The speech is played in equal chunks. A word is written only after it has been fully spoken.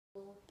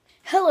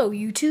Hello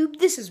YouTube,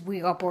 this is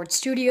We Got Bored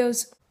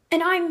Studios,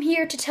 and I'm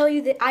here to tell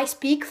you that I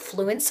speak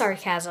fluent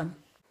sarcasm.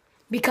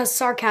 Because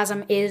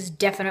sarcasm is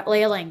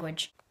definitely a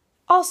language.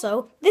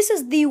 Also, this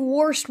is the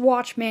worst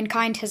watch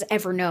mankind has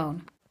ever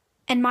known.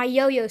 And my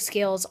yo-yo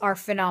skills are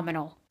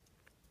phenomenal.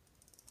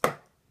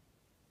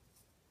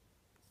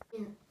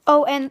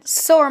 Oh, and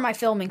so are my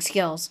filming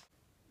skills.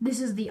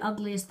 This is the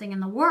ugliest thing in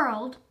the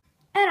world,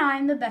 and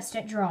I'm the best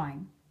at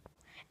drawing.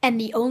 And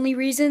the only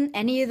reason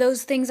any of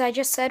those things I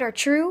just said are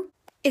true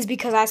is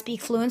because I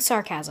speak fluent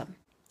sarcasm.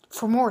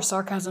 For more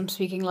sarcasm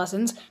speaking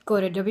lessons,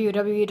 go to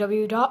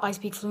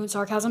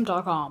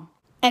www.ispeakfluentsarcasm.com.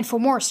 And for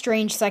more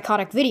strange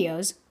psychotic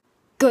videos,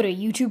 go to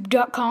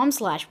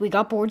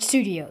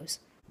youtube.com/WeGotBoredStudios.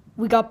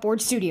 We Got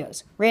Bored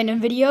Studios.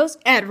 Random videos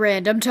at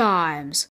random times.